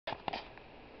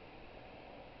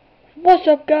What's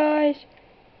up, guys?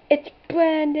 It's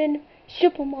Brandon,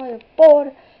 Super Mario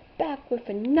 4, back with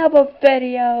another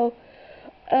video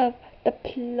of the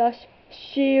Plus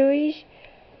series.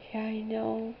 Yeah, I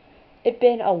know it's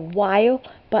been a while,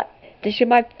 but this is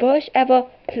my first ever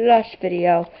Plus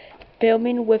video,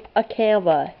 filming with a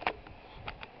camera.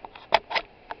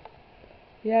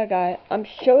 Yeah, guys, I'm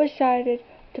so excited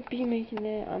to be making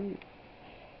it. I'm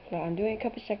doing a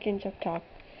couple seconds of talk,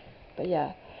 but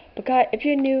yeah. But guys, if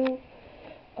you're new,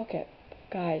 okay,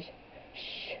 guys,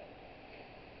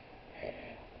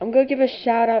 I'm gonna give a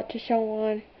shout out to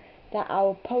someone that I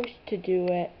will post to do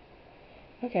it.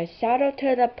 Okay, shout out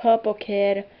to the purple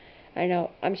kid. I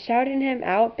know, I'm shouting him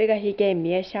out because he gave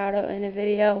me a shout out in the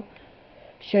video.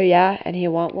 So yeah, and he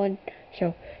want one.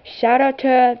 So shout out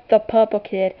to the purple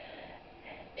kid.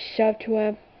 Sub to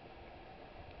him.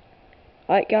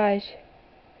 Alright, guys.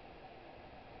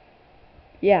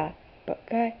 Yeah, but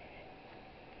guys,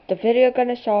 the video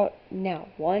gonna start now.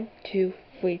 1, 2,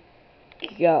 3,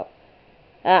 go.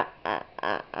 I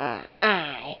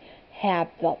have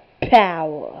the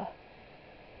power.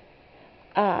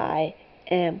 I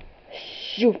am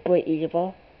Super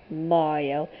Evil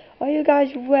Mario. Are you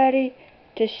guys ready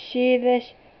to see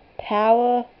this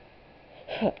power?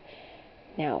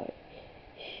 Now,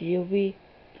 here we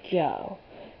go.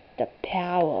 The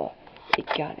power is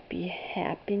gonna be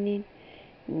happening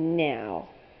now.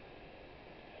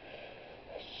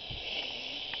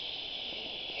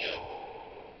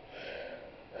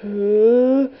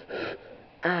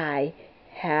 I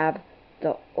have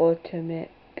the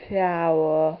ultimate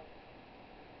power.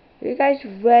 Are you guys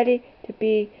ready to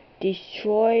be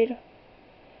destroyed?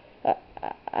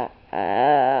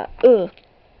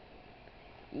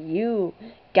 You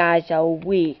guys are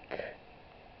weak.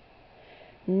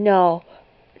 No,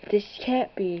 this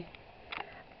can't be.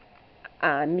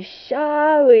 I'm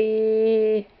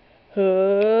sorry.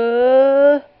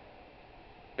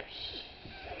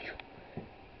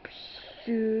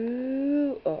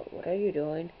 Oh, what are you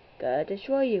doing? Gotta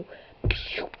destroy you.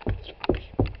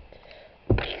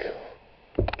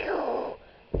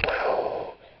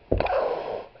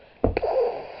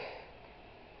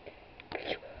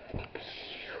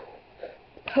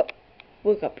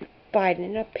 We're gonna be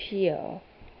fighting up here.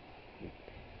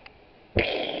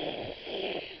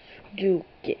 You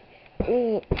get.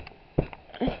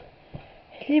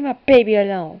 Leave my baby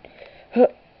alone.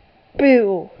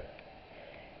 Boo.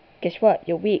 Guess what?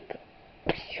 You're weak.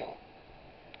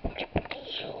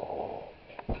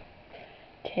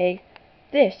 Take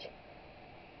this.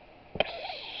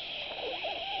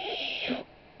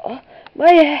 Oh,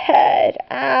 my head.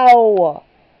 Ow.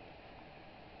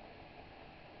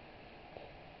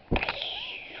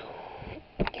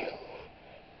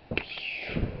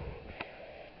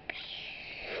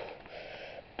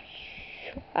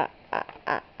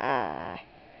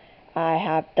 I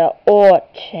have the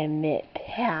ultimate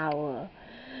power.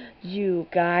 You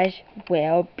guys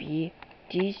will be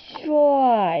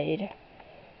destroyed.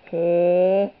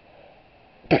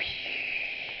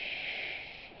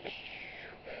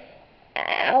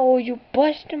 Ow, you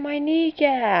busted my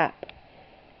kneecap.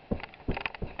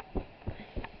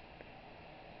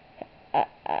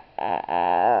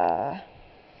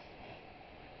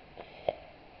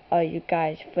 Are you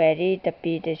guys ready to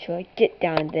be destroyed? Get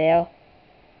down there.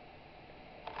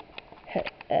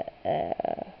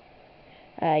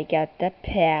 I got the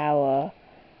power.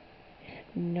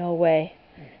 No way.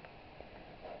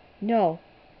 No.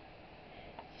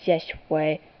 Just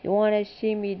wait. You wanna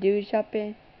see me do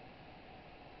something?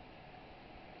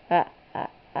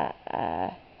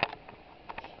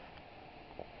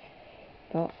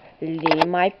 Don't leave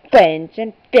my friends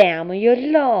and family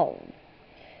alone.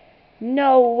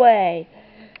 No way.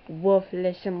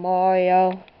 Worthless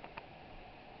Mario.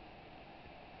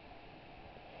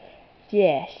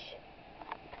 Yes.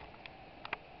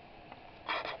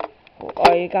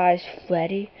 Are you guys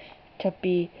ready to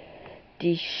be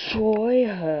destroy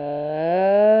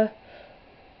her?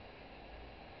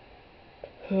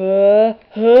 Oh,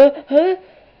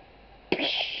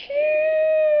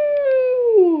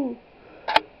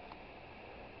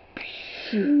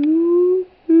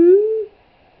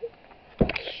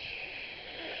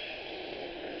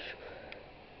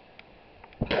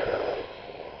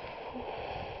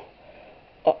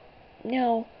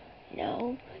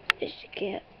 no, this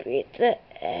can't be the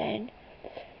end.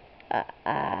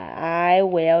 I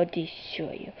will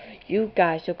destroy you. You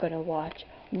guys are gonna watch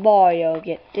Mario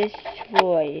get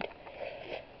destroyed.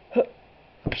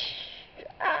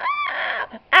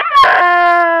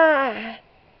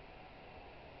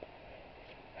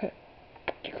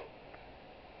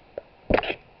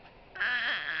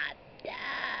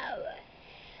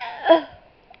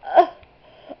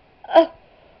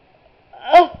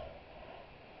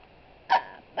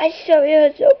 So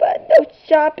you're so bad. No,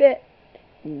 stop it.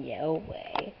 No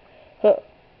way. Huh.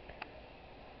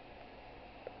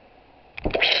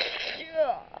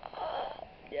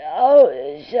 No,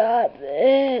 stop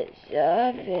it.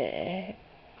 Stop it.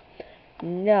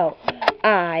 No,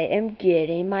 I am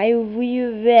getting my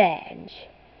revenge.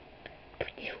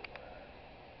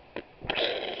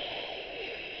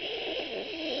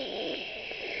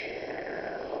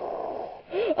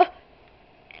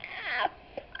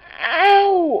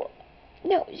 Ow!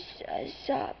 No,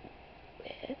 stop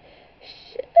it.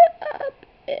 Stop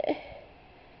it.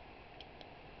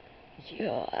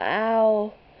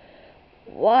 Ow.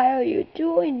 Why are you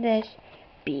doing this?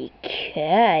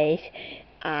 Because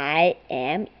I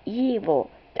am evil.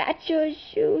 That's your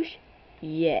shoes?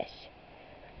 Yes.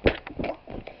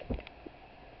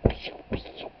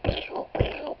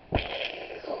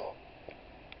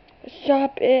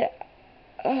 Stop it.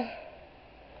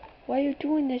 Why are you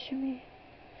doing this to me?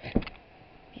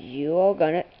 You're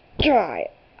gonna die.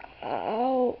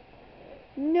 Ow.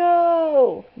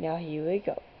 No. Now here we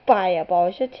go.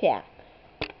 Fireball's attack.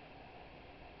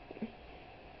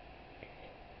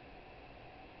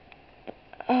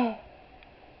 Oh.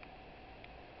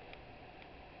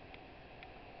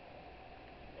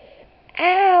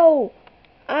 Ow!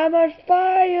 I'm on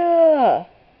fire!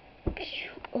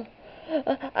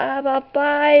 I'm on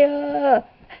fire!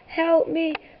 Help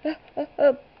me!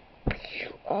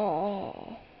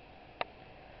 Oh.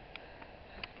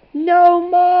 No,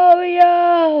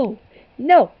 Mario!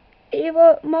 No!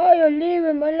 Evil Mario, leave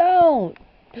him alone!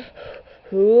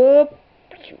 Oh.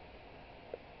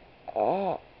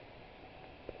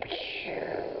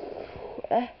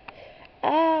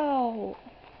 Ow!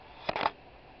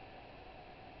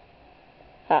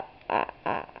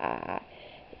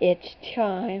 It's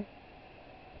time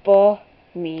for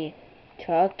me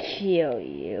to kill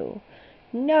you.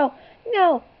 No,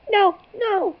 no, no,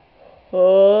 no!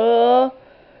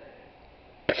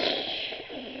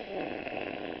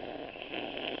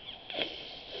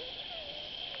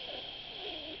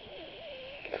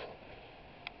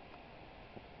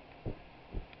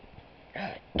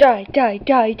 Die, die,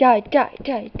 die, die, die,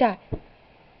 die, die.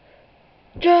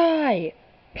 Die!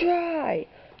 Die!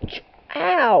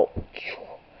 Ow!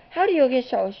 How do you get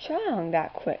so strong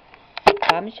that quick?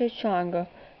 I'm so stronger.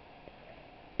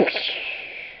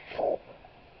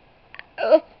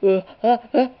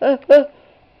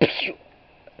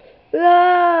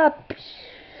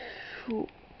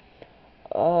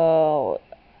 Oh,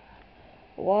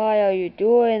 why are you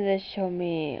doing this to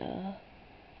me?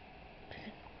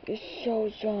 You're so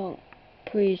strong.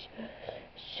 Please,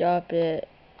 stop it.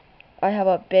 I have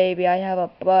a baby, I have a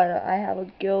brother, I have a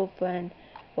girlfriend.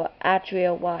 Well, actually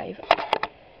a wife.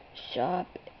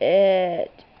 Stop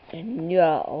it.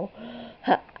 No.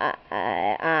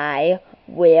 I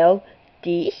will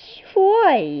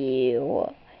destroy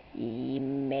you,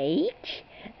 mate.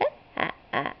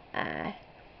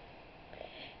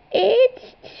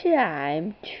 It's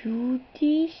time to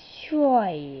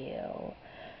destroy you.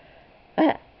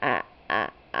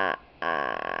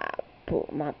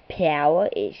 But my power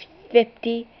is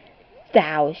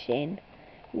 50,000.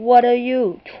 What are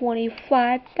you?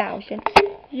 25,000.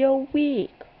 You're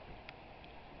weak.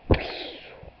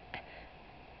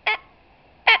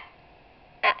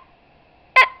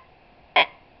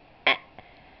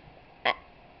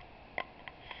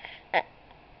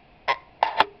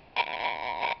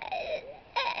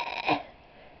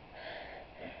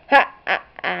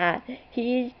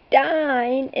 He's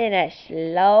dying in a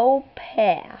slow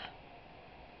path.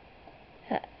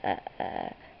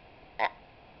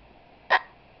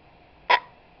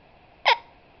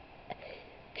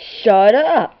 Shut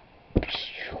up.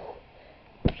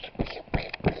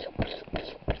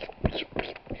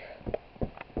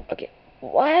 Okay,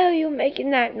 why are you making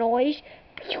that noise?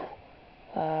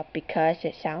 Because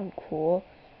it sounds cool.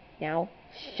 Now,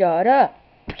 shut up.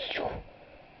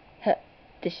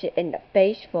 This is in the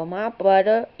face for my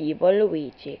brother, Evil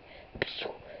Luigi.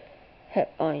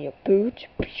 On your boots,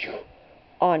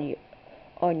 on your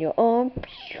arm,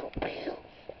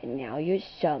 and now you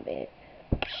summit.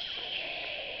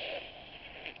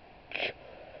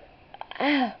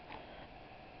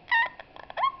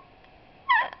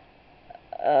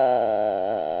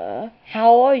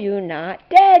 How are you not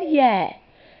dead yet?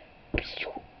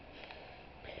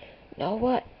 Know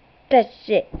what? That's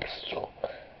it.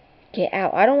 Get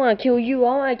out. I don't want to kill you.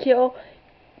 I want to kill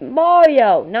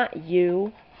Mario, not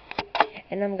you.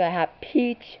 And I'm gonna have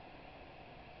Peach.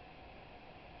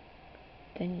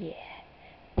 Then yeah.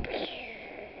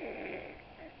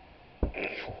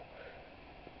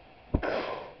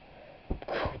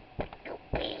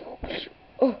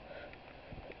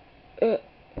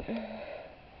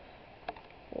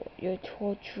 You're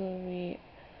torturing me.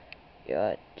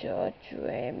 You're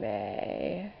torturing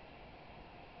me.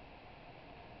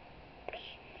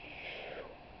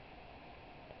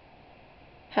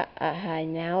 Ha ha ha,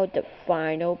 now the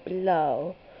final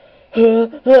blow. Ha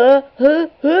ha ha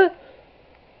ha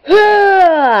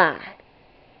ha!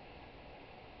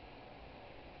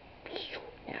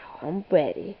 Now I'm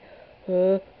ready.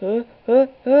 Ha ha ha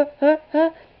ha ha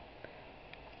ha!